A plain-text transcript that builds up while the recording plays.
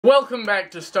Welcome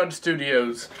back to Stud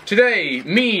Studios. Today,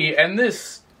 me and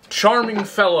this charming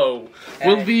fellow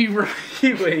will be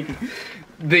reviewing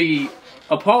the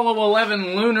Apollo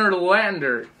 11 Lunar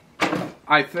Lander,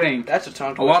 I think. That's a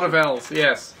tongue twister. A lot of L's,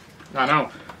 yes. I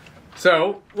know.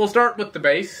 So, we'll start with the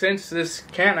base, since this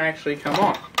can actually come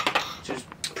off. Which is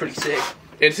pretty sick.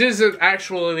 It is an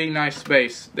actually nice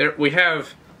base. There, we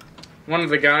have one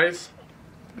of the guys.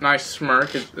 Nice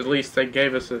smirk, at least they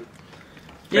gave us a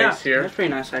base here. That's pretty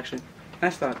nice, actually.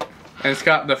 Nice thought. And it's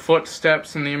got the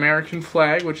footsteps and the American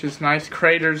flag, which is nice.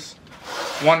 Craters,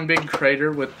 one big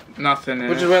crater with nothing in it.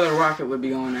 Which is where the rocket would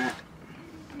be going at.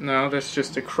 No, that's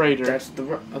just a crater. That's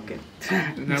the okay.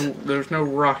 No, there's no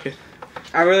rocket.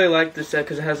 I really like this set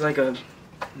because it has like a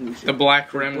the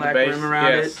black rimmed base. Rim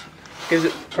around it. Because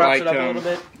it props it up a little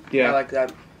bit. Yeah. I like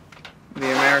that. The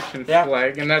American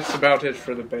flag, and that's about it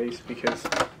for the base because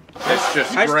it's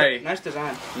just great. Nice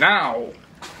design. Now,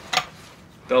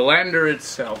 the lander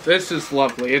itself. This is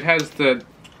lovely. It has the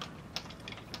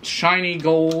shiny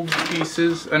gold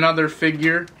pieces. Another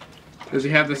figure. Does he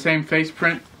have the same face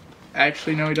print?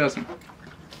 Actually, no, he doesn't.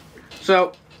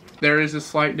 So, there is a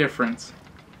slight difference.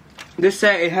 This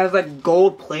set, it has like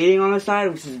gold plating on the side,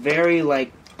 which is very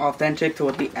like authentic to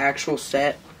what the actual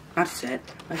set. Not set.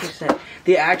 Like I said,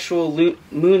 the actual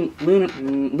Lunar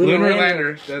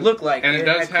Lander does look like. And it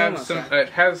does have some. It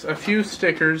has a few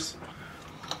stickers.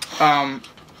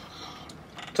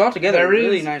 It's all together a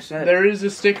really nice set. There is a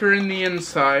sticker in the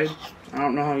inside. I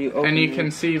don't know how you open it. And you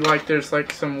can see like there's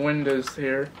like some windows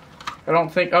here. I don't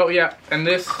think. Oh yeah, and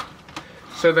this.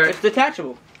 So that it's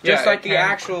detachable, just like the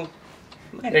actual.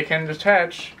 It can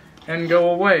detach and go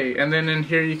away, and then in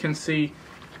here you can see.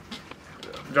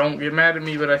 Don't get mad at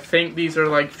me, but I think these are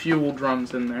like fuel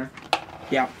drums in there.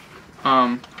 Yeah.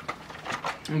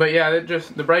 But yeah,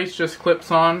 the brace just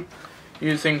clips on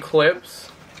using clips.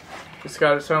 It's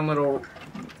got its own little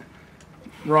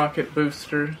rocket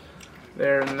booster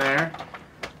there and there,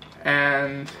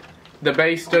 and the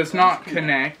base does not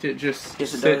connect. It just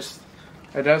sits.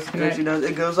 It does connect. Yes, it does.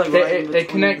 It goes like right in between. It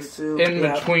connects in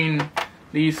between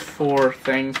these four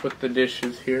things with the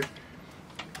dishes here.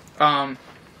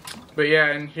 But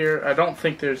yeah, in here, I don't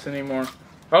think there's any more.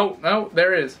 Oh, no,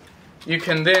 there is. You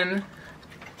can then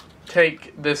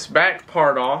take this back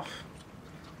part off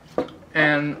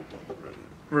and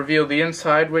reveal the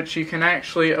inside, which you can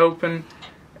actually open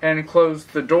and close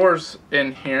the doors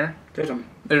in here.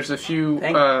 There's a few,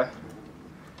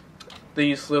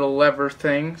 these little lever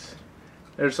things.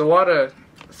 There's a lot of,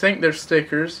 I think there's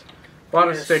stickers. A lot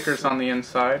of stickers on the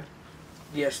inside.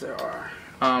 Yes, there are.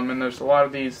 And there's a lot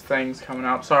of these things coming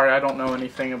out. Sorry, I don't know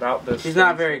anything about this. He's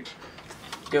not very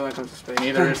good when it comes to space.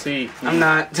 Neither is he. I'm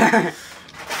not.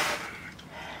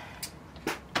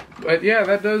 But yeah,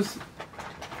 that does.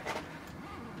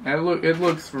 It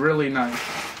looks really nice,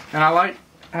 and I like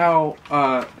how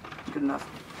good enough.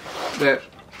 That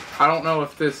I don't know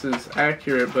if this is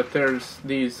accurate, but there's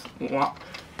these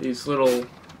little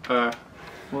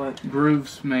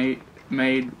grooves made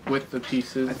with the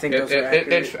pieces. I think those are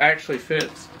accurate. It actually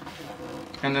fits.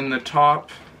 And then the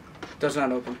top does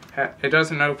not open. It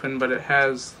doesn't open, but it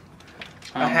has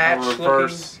a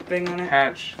hatch-looking thing on it.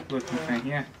 Hatch-looking thing,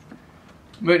 yeah.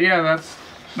 But yeah,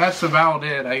 that's about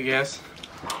it, I guess.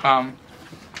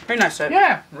 Very nice set.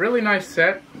 Yeah, really nice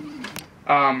set.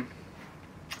 Don't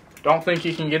think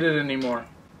you can get it anymore.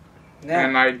 Yeah.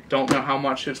 And I don't know how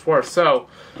much it's worth. So,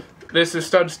 this is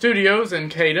Stud Studios and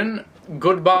Caden.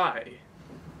 Goodbye.